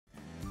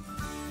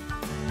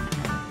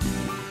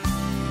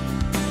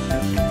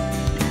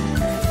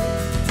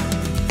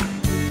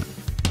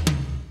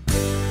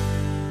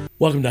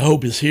Welcome to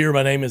Hope is Here.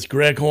 My name is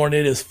Greg Horn.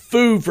 It is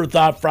Food for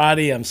Thought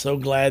Friday. I'm so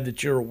glad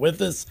that you're with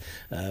us.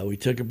 We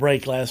took a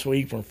break last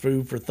week from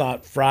Food for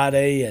Thought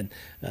Friday, and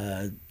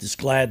just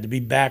glad to be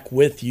back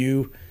with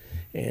you.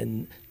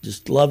 And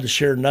just love to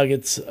share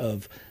nuggets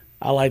of,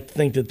 I like to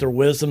think that they're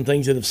wisdom,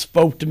 things that have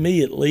spoke to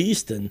me at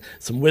least, and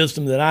some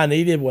wisdom that I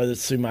needed, whether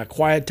it's through my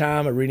quiet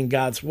time of reading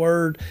God's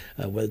Word,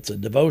 whether it's a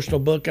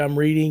devotional book I'm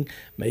reading,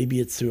 maybe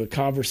it's through a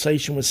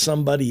conversation with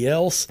somebody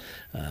else,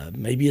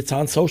 maybe it's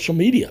on social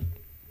media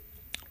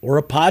or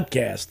a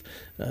podcast.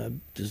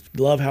 Just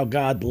love how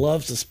God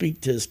loves to speak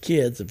to his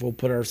kids if we'll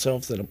put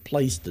ourselves in a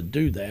place to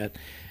do that.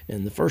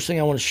 And the first thing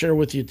I want to share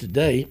with you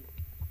today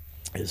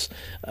is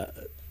I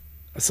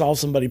saw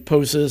somebody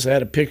post this. I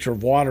had a picture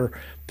of water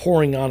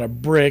pouring on a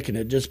brick and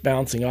it just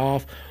bouncing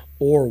off,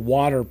 or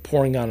water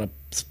pouring on a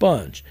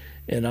sponge.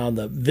 And on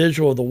the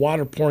visual of the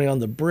water pouring on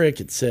the brick,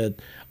 it said,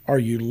 "Are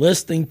you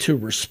listening to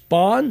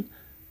respond?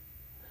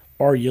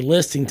 Or are you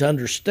listening to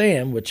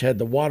understand?" Which had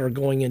the water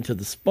going into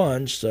the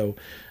sponge. So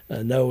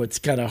I know it's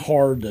kind of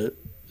hard to,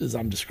 as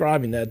I'm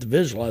describing that, to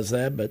visualize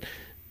that. But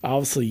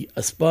obviously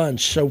a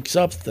sponge soaks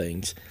up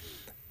things.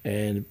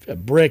 And a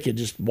brick, it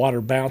just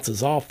water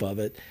bounces off of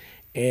it.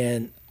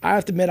 And I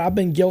have to admit, I've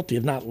been guilty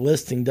of not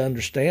listening to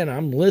understand.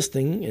 I'm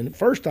listening, and at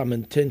first I'm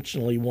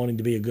intentionally wanting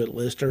to be a good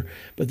listener.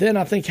 But then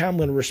I think how I'm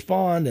going to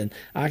respond, and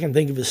I can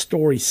think of a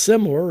story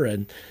similar,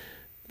 and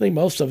I think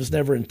most of us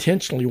never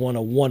intentionally want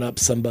to one-up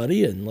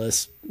somebody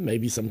unless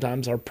maybe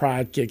sometimes our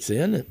pride kicks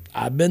in. And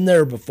I've been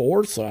there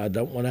before, so I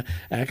don't want to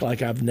act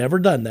like I've never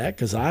done that,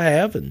 because I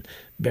have, and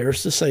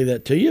embarrassed to say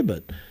that to you.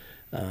 But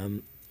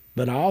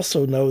I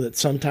also know that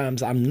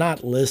sometimes I'm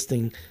not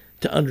listening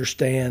to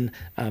understand.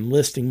 I'm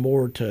listening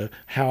more to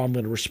how I'm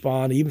going to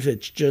respond, even if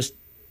it's just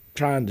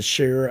trying to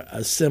share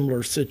a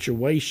similar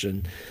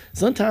situation.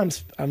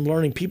 Sometimes I'm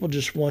learning people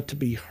just want to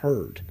be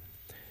heard.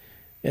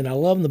 And I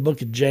love in the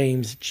book of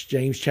James,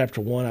 James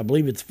chapter 1, I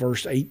believe it's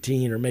verse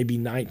 18 or maybe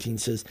 19,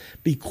 says,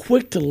 "Be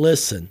quick to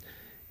listen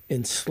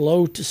and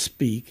slow to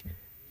speak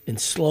and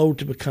slow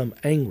to become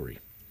angry."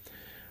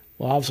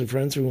 Well, obviously,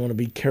 friends, we want to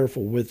be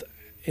careful with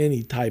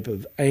any type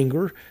of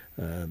anger,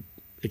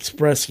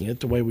 expressing it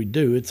the way we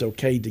do. It's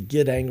okay to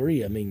get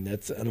angry. I mean,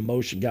 that's an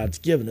emotion God's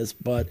given us,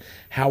 but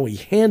how we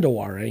handle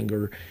our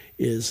anger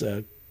is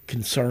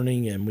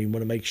concerning, and we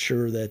want to make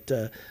sure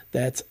that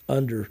that's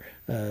under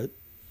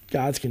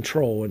God's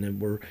control, and that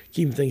we're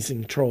keeping things in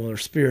control in our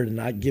spirit and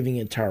not giving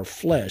it to our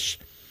flesh.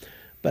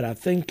 But I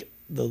think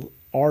the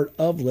art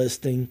of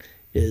listening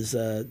is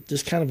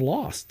just kind of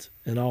lost,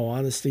 in all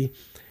honesty.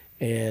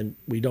 And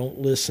we don't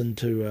listen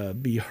to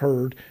be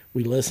heard.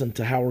 We listen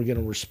to how we're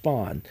going to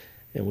respond,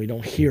 and we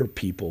don't hear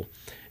people.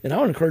 And I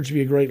want to encourage you to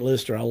be a great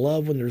listener. I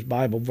love when there's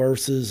Bible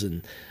verses,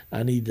 and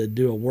I need to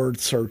do a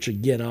word search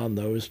again on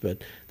those.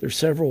 But there's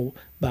several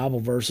Bible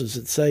verses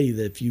that say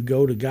that if you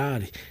go to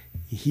God,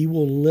 he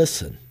will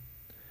listen.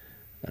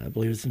 I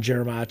believe it's in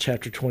Jeremiah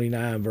chapter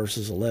 29,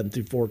 verses 11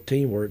 through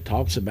 14, where it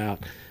talks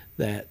about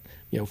that,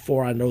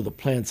 "For I know the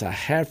plans I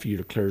have for you,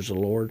 declares the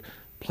Lord,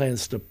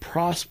 plans to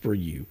prosper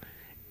you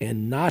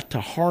and not to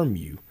harm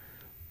you,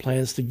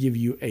 plans to give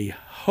you a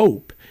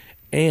hope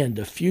and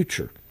a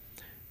future."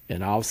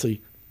 And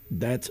obviously,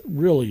 that's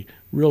really,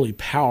 really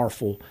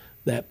powerful,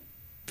 that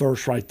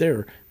verse right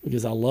there,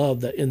 because I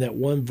love that in that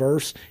one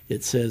verse,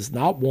 it says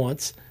not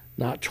once,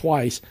 not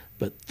twice,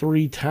 but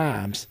 3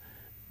 times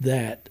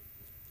that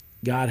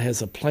God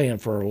has a plan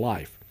for our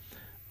life.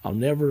 I'll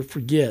never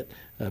forget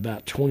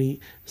about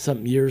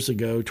 20-something years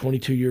ago,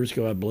 22 years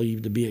ago, I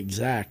believe, to be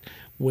exact,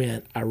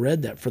 when I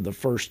read that for the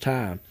first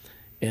time.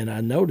 And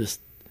I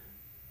noticed,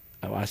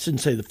 I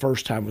shouldn't say the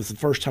first time, it was the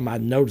first time I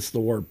noticed the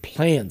word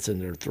plans in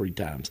there 3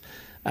 times.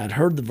 I'd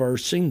heard the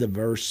verse, seen the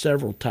verse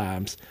several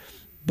times,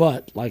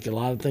 but like a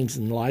lot of things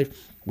in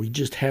life, we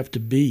just have to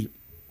be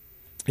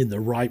in the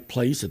right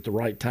place at the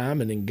right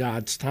time and in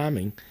God's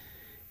timing.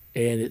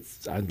 And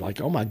I'm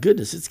like, oh my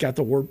goodness, it's got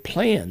the word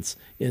plans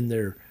in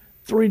there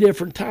 3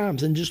 different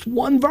times in just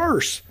one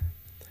verse.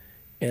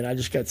 And I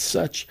just got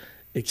such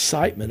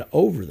excitement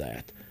over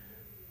that.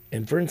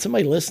 And friends,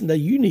 somebody listen to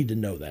you need to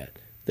know that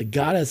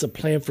God has a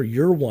plan for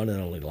your one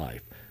and only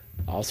life.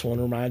 I also want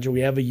to remind you,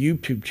 we have a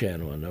YouTube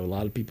channel. I know a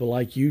lot of people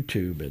like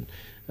YouTube, and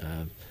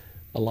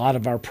a lot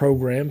of our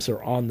programs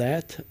are on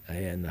that,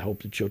 and I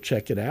hope that you'll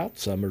check it out.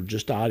 Some are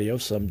just audio,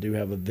 some do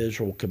have a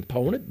visual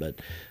component, but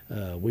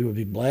we would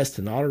be blessed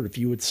and honored if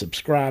you would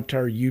subscribe to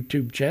our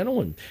YouTube channel.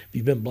 And if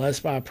you've been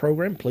blessed by a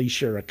program, please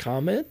share a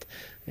comment.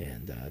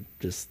 And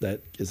just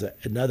that is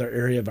another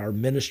area of our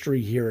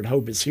ministry here at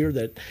Hope is Here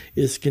that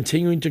is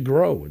continuing to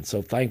grow. And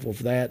so thankful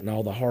for that and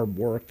all the hard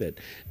work that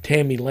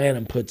Tammy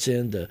Lanham puts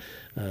in to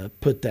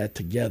put that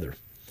together.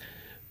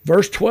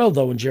 Verse 12,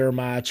 though, in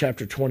Jeremiah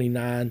chapter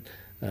 29,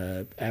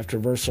 after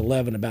verse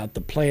 11 about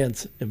the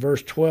plans, in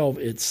verse 12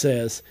 it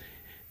says,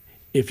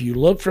 "If you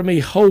look for me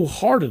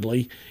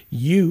wholeheartedly,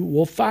 you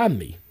will find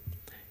me."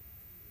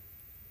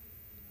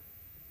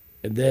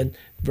 And then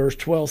verse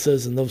 12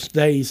 says, "In those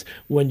days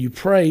when you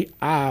pray,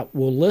 I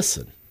will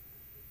listen."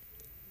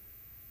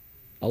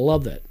 I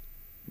love that.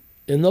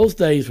 In those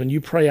days when you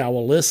pray, I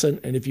will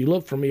listen, and if you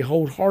look for me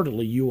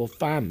wholeheartedly, you will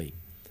find me.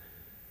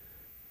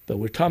 But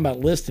we're talking about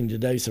listening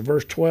today. So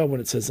verse 12,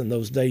 when it says, in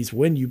those days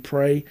when you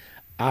pray,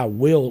 I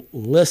will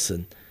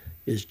listen,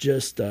 is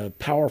just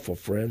powerful,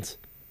 friends.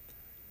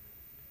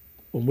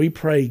 When we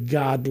pray,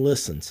 God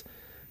listens.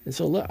 And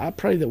so I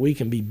pray that we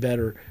can be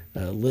better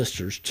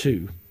listeners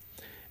too.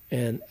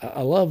 And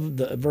I love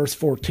the verse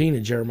 14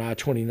 in Jeremiah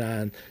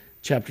 29,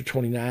 chapter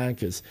 29,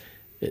 because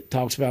it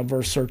talks about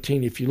verse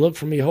 13, if you look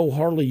for me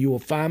wholeheartedly, you will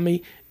find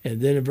me. And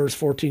then in verse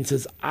 14 it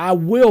says, I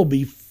will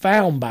be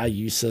found by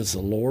you, says the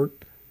Lord.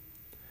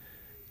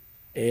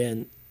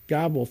 And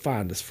God will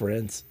find us,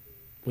 friends.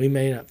 We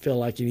may not feel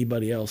like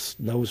anybody else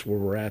knows where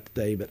we're at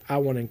today, but I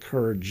want to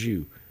encourage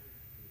you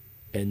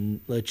and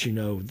let you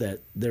know that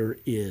there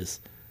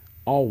is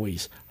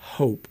always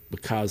hope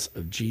because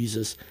of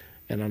Jesus.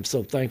 And I'm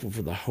so thankful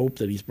for the hope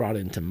that he's brought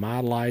into my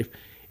life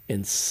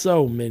and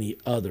so many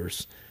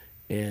others.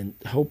 And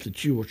hope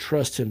that you will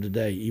trust him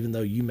today, even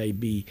though you may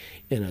be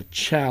in a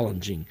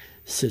challenging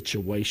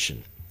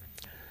situation.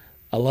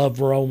 I love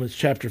Romans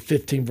chapter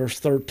 15, verse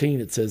 13.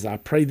 It says, I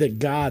pray that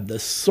God, the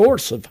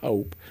source of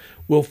hope,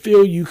 will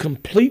fill you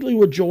completely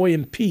with joy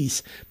and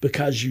peace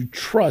because you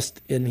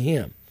trust in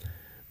him.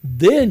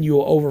 Then you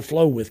will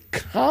overflow with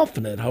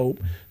confident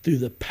hope through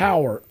the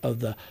power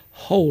of the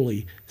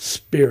Holy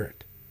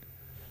Spirit.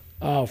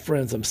 Oh,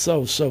 friends, I'm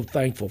so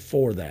thankful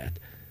for that.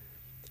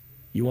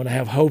 You want to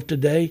have hope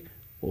today?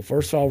 Well,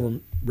 first of all,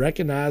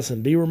 recognize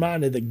and be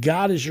reminded that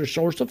God is your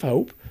source of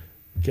hope,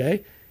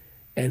 okay?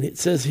 And it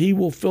says he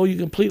will fill you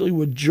completely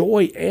with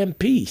joy and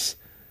peace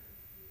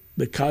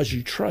because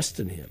you trust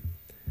in him.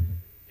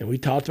 And we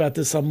talked about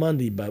this on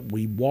Monday, but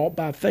we walk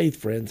by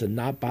faith, friends, and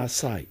not by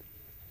sight.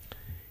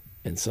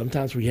 And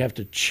sometimes we have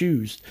to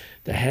choose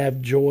to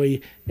have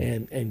joy,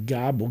 and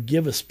God will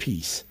give us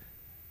peace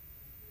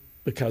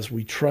because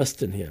we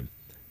trust in him.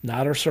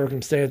 Not our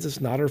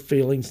circumstances, not our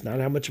feelings, not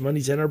how much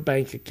money's in our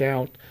bank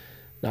account,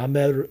 no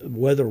matter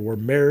whether we're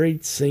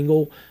married,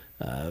 single,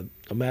 no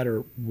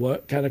matter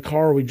what kind of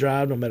car we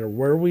drive, no matter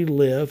where we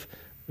live,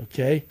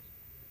 okay?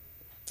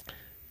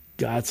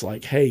 God's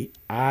like, hey,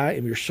 I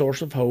am your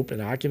source of hope,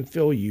 and I can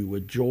fill you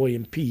with joy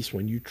and peace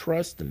when you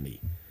trust in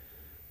me.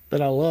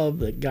 But I love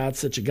that God's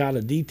such a God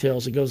of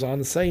details. He goes on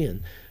to say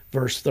in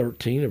verse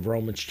 13 of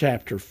Romans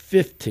chapter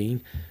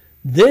 15,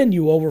 then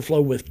you overflow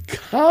with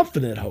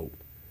confident hope.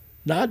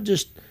 Not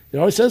just, it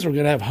always says we're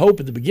going to have hope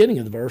at the beginning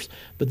of the verse,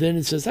 but then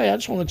it says, hey, I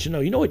just want to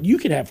let you know what? You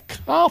can have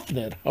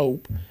confident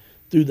hope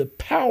through the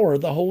power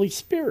of the Holy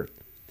Spirit.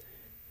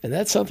 And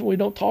that's something we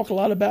don't talk a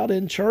lot about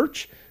in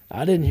church.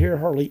 I didn't hear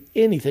hardly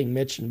anything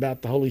mentioned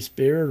about the Holy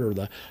Spirit or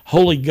the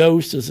Holy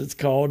Ghost, as it's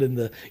called in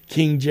the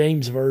King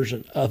James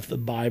Version of the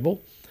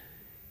Bible.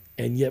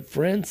 And yet,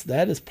 friends,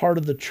 that is part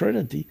of the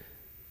Trinity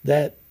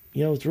that,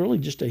 it's really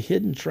just a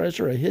hidden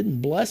treasure, a hidden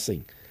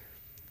blessing.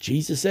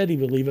 Jesus said he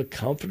would leave a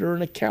comforter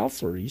and a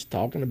counselor. He's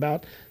talking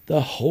about the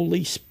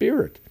Holy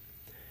Spirit.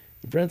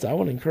 And friends, I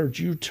want to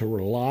encourage you to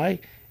rely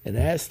and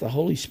ask the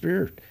Holy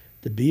Spirit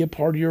to be a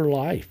part of your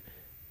life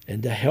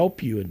and to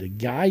help you and to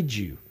guide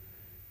you.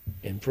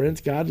 And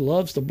friends, God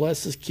loves to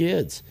bless his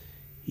kids.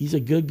 He's a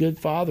good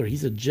father.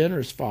 He's a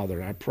generous father.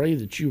 And I pray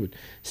that you would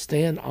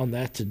stand on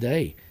that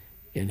today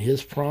in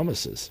his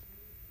promises.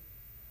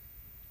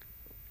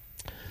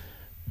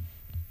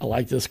 I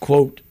like this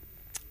quote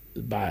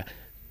by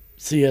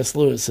C.S.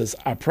 Lewis. It says,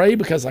 I pray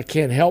because I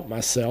can't help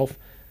myself.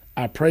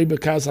 I pray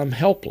because I'm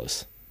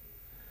helpless.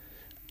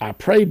 I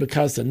pray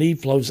because the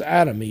need flows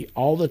out of me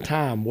all the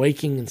time,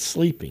 waking and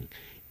sleeping.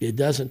 It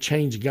doesn't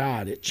change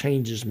God. It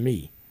changes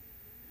me.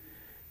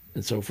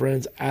 And so,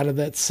 friends, out of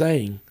that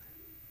saying,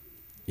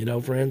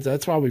 friends,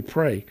 that's why we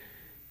pray.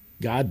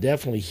 God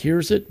definitely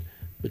hears it.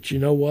 But you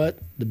know what?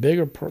 The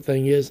bigger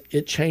thing is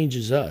it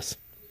changes us.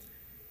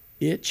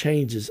 It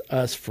changes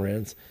us,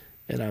 friends.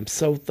 And I'm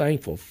so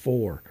thankful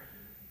for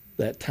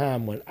that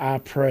time when I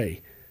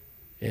pray.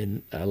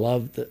 And I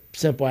love the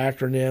simple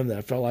acronym that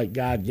I felt like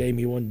God gave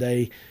me one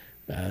day.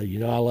 I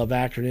love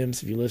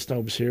acronyms. If you listen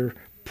over here,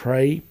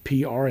 pray,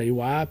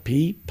 P-R-A-Y,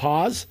 P,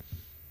 pause.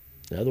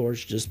 In other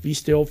words, just be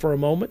still for a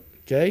moment,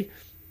 okay?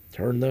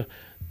 Turn the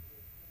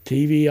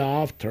TV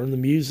off, turn the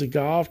music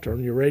off,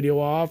 turn your radio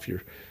off,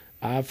 your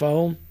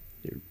iPhone,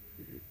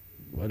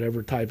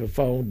 whatever type of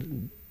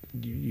phone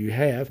you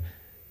have,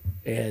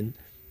 and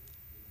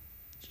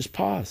just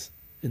pause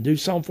and do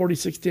Psalm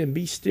 46:10.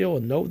 Be still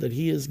and know that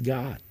he is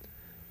God.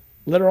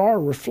 Letter R,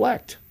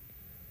 reflect.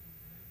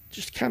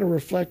 Just kind of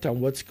reflect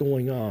on what's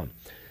going on.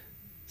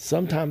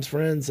 Sometimes,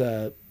 friends,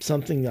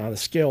 something on a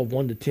scale of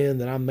 1 to 10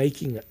 that I'm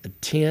making a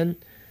 10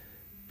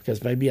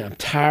 because maybe I'm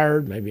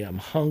tired, maybe I'm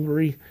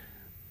hungry,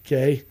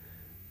 okay?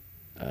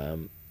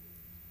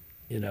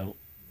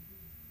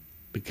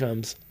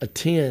 Becomes a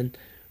 10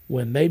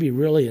 when maybe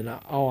really, in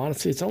all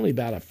honesty, it's only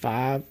about a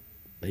 5,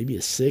 maybe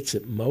a 6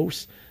 at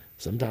most,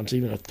 sometimes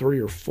even a 3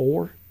 or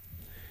 4.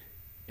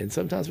 And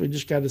sometimes we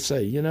just got to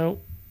say,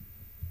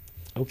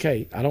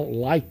 okay, I don't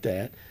like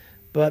that,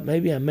 but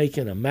maybe I'm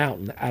making a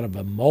mountain out of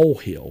a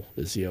molehill,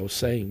 as the old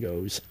saying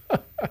goes.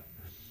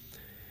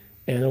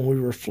 And when we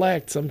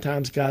reflect,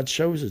 sometimes God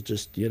shows us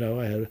just,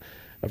 I had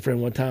a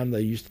friend one time,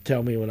 they used to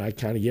tell me when I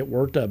kind of get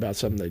worked up about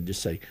something, they'd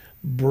just say,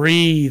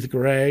 breathe,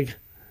 Greg,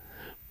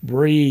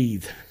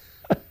 breathe.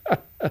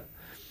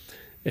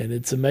 And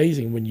it's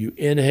amazing when you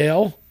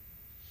inhale,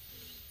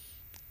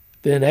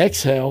 then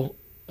exhale,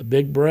 a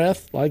big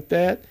breath like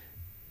that.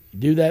 You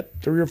do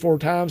that 3 or 4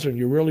 times when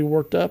you're really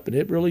worked up, and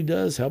it really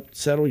does help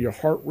settle your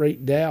heart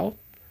rate down.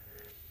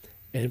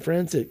 And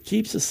friends, it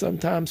keeps us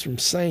sometimes from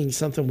saying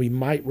something we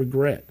might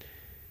regret.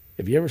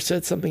 Have you ever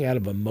said something out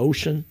of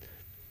emotion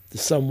to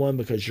someone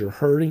because you're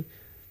hurting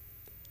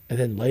and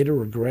then later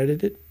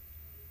regretted it?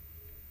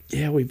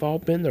 Yeah, we've all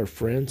been there,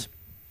 friends.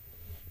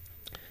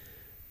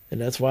 And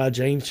that's why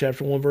James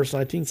chapter 1, verse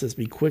 19 says,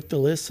 be quick to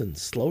listen,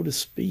 slow to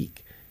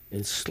speak,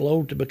 and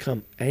slow to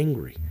become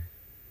angry.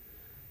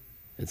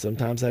 And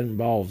sometimes that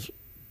involves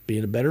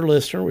being a better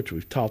listener, which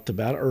we've talked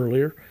about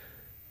earlier,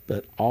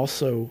 but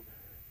also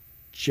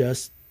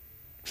just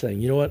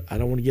saying, you know what, I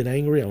don't want to get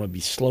angry. I'm going to be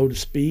slow to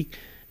speak.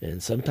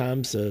 And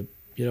sometimes,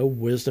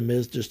 wisdom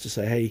is just to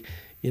say, hey,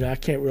 I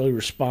can't really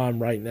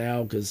respond right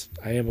now because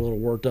I am a little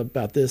worked up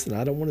about this, and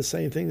I don't want to say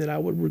anything that I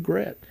would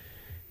regret.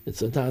 And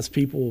sometimes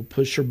people will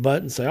push your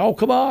button and say, oh,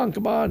 come on.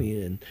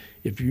 And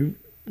if you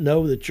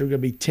know that you're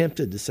going to be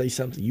tempted to say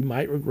something you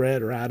might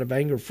regret or out of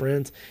anger,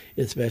 friends,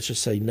 it's best to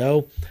say,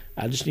 no,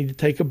 I just need to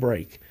take a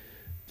break.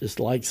 Just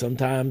like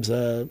sometimes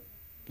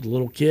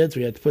little kids,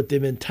 we have to put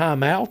them in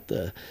timeout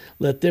to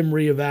let them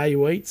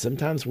reevaluate.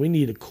 Sometimes we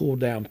need a cool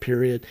down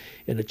period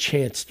and a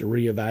chance to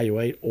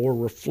reevaluate or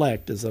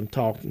reflect, as I'm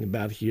talking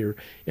about here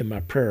in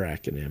my prayer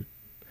acronym.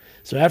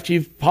 So after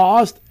you've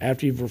paused,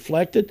 after you've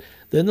reflected,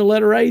 then the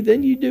letter A,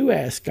 then you do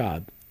ask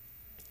God.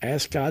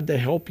 Ask God to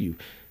help you.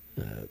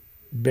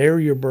 Bear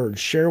your burden.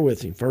 Share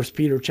with him. 1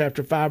 Peter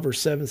chapter 5, verse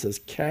 7 says,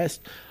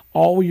 cast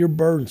all your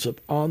burdens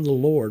upon the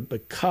Lord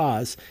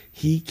because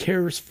he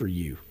cares for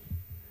you.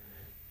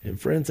 And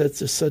friends, that's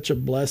just such a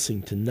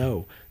blessing to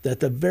know that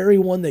the very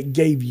one that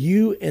gave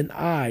you and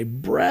I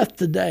breath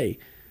today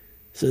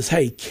says,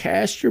 hey,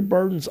 cast your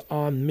burdens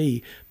on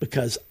me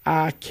because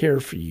I care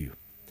for you.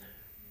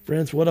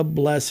 Friends, what a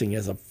blessing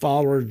as a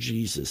follower of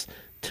Jesus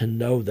to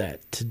know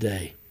that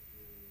today.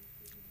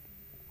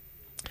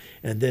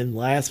 And then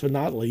last but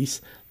not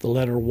least, the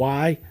letter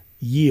Y,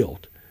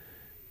 yield.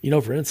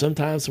 Friends,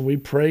 sometimes when we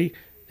pray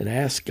and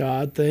ask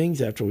God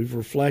things after we've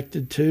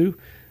reflected too,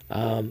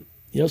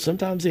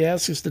 sometimes he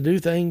asks us to do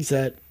things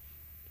that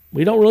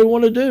we don't really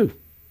want to do.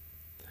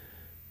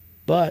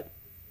 But,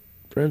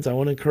 friends, I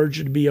want to encourage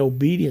you to be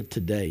obedient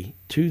today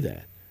to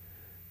that.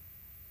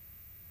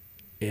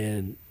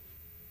 And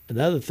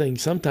another thing,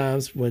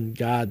 sometimes when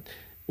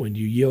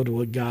you yield to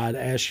what God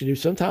asks you to do,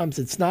 sometimes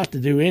it's not to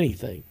do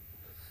anything.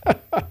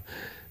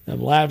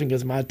 I'm laughing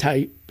because my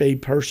type A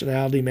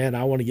personality, man,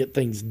 I want to get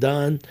things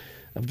done.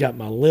 I've got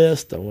my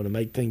list. I want to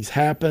make things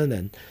happen.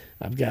 And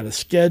I've got a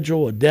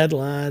schedule, a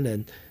deadline.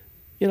 And,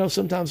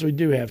 sometimes we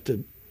do have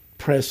to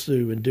press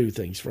through and do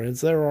things,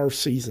 friends. There are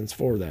seasons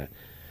for that.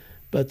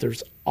 But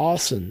there's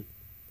often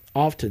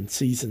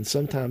seasons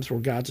sometimes where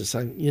God's just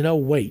saying,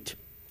 wait.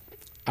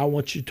 I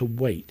want you to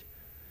wait.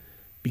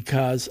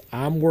 Because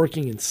I'm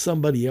working in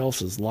somebody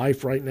else's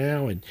life right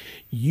now, and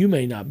you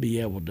may not be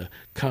able to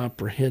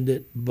comprehend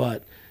it,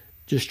 but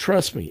just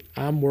trust me,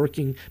 I'm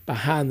working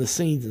behind the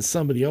scenes in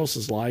somebody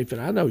else's life,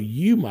 and I know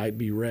you might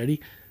be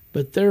ready,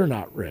 but they're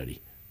not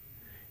ready.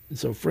 And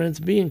so, friends,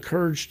 be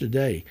encouraged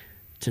today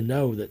to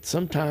know that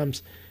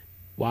sometimes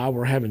while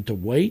we're having to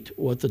wait,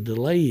 what the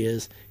delay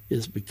is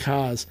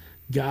because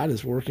God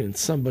is working in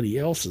somebody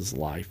else's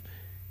life,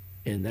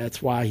 and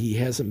that's why he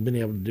hasn't been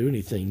able to do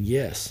anything.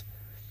 Yes.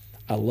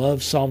 I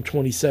love Psalm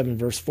 27,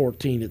 verse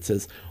 14. It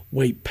says,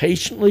 wait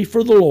patiently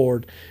for the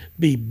Lord,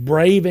 be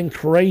brave and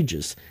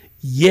courageous.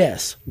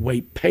 Yes,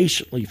 wait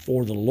patiently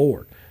for the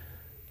Lord.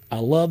 I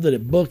love that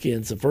it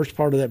bookends the first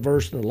part of that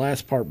verse and the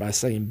last part by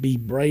saying, be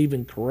brave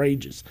and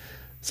courageous.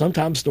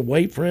 Sometimes to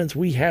wait, friends,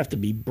 we have to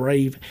be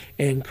brave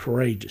and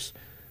courageous.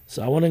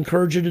 So I want to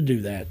encourage you to do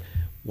that.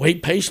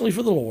 Wait patiently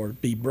for the Lord,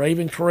 be brave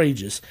and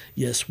courageous.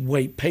 Yes,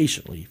 wait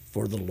patiently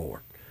for the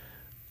Lord.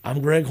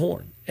 I'm Greg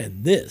Horn,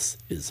 and this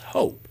is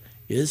Hope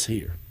is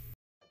Here.